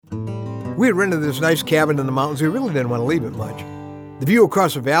We had rented this nice cabin in the mountains. We really didn't want to leave it much. The view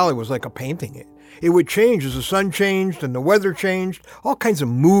across the valley was like a painting. It would change as the sun changed and the weather changed, all kinds of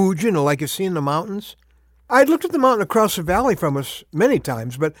moods, like you see in the mountains. I'd looked at the mountain across the valley from us many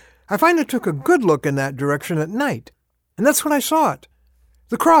times, but I finally took a good look in that direction at night. And that's when I saw it.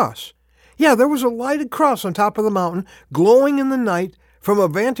 The cross. Yeah, there was a lighted cross on top of the mountain, glowing in the night from a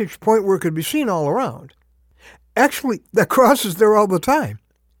vantage point where it could be seen all around. Actually, that cross is there all the time,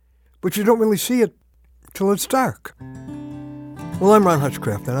 but you don't really see it till it's dark. Well, I'm Ron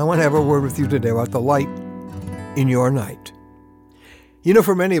Hutchcraft, and I want to have a word with you today about the light in your night.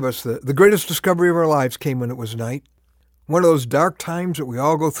 For many of us, the greatest discovery of our lives came when it was night. One of those dark times that we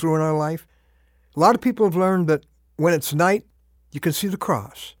all go through in our life. A lot of people have learned that when it's night, you can see the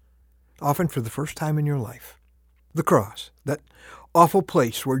cross, often for the first time in your life. The cross, that awful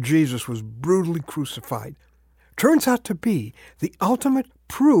place where Jesus was brutally crucified, turns out to be the ultimate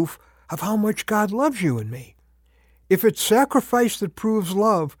proof of how much God loves you and me. If it's sacrifice that proves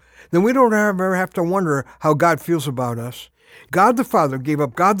love, then we don't ever have to wonder how God feels about us. God the Father gave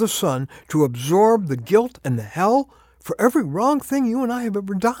up God the Son to absorb the guilt and the hell for every wrong thing you and I have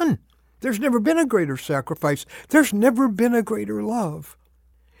ever done. There's never been a greater sacrifice. There's never been a greater love.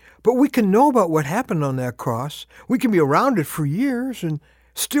 But we can know about what happened on that cross. We can be around it for years and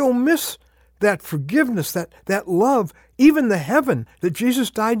still miss that forgiveness, that love, even the heaven that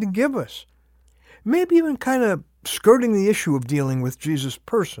Jesus died to give us. Maybe even kind of skirting the issue of dealing with Jesus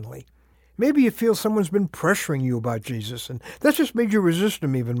personally. Maybe you feel someone's been pressuring you about Jesus, and that's just made you resist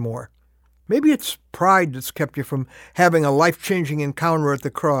him even more. Maybe it's pride that's kept you from having a life-changing encounter at the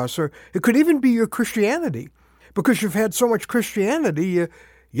cross, or it could even be your Christianity. Because you've had so much Christianity,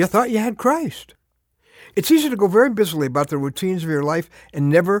 you thought you had Christ. It's easy to go very busily about the routines of your life and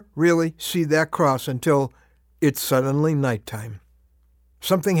never really see that cross until it's suddenly nighttime.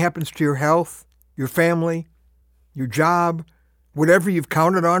 Something happens to your health, your family, your job, whatever you've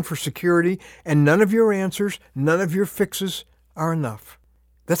counted on for security, and none of your answers, none of your fixes are enough.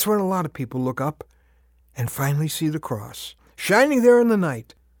 That's when a lot of people look up and finally see the cross, shining there in the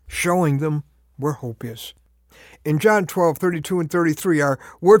night, showing them where hope is. In John 12:32 and 33, our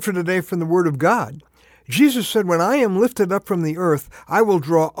word for today from the Word of God, Jesus said, "When I am lifted up from the earth, I will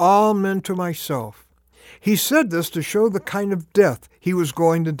draw all men to myself." He said this to show the kind of death he was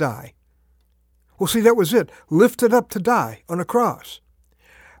going to die. Well, see, that was it, lifted up to die on a cross.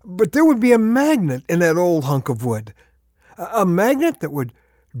 But there would be a magnet in that old hunk of wood, a magnet that would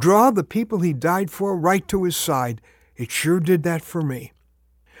draw the people he died for right to his side. It sure did that for me.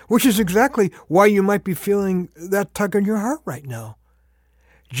 Which is exactly why you might be feeling that tug in your heart right now.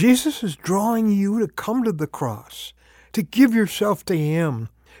 Jesus is drawing you to come to the cross, to give yourself to him,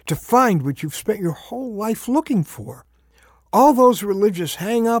 to find what you've spent your whole life looking for. All those religious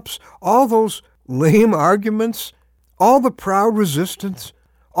hang-ups, all those lame arguments, all the proud resistance,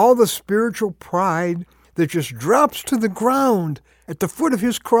 all the spiritual pride that just drops to the ground at the foot of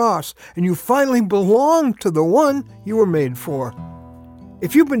his cross, and you finally belong to the one you were made for.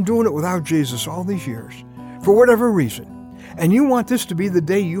 If you've been doing it without Jesus all these years, for whatever reason, and you want this to be the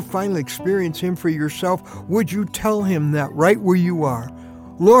day you finally experience him for yourself, would you tell him that right where you are?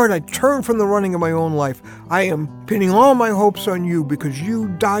 Lord, I turn from the running of my own life. I am pinning all my hopes on you because you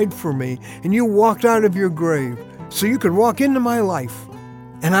died for me and you walked out of your grave so you could walk into my life.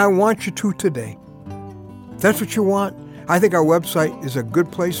 And I want you to today. If that's what you want, I think our website is a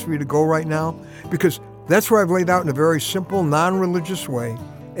good place for you to go right now because that's where I've laid out in a very simple, non-religious way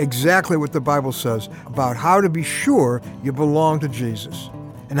exactly what the Bible says about how to be sure you belong to Jesus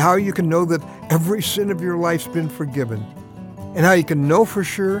and how you can know that every sin of your life's been forgiven and how you can know for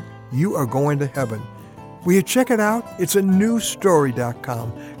sure you are going to heaven. Will you check it out? It's a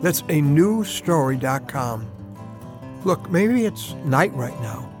newstory.com. That's a newstory.com. Look, maybe it's night right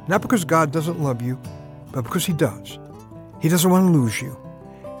now, not because God doesn't love you, but because he does. He doesn't want to lose you.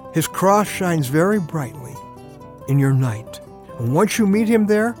 His cross shines very brightly in your night. And once you meet him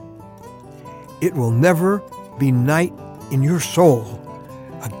there, it will never be night in your soul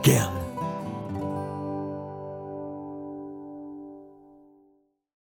again.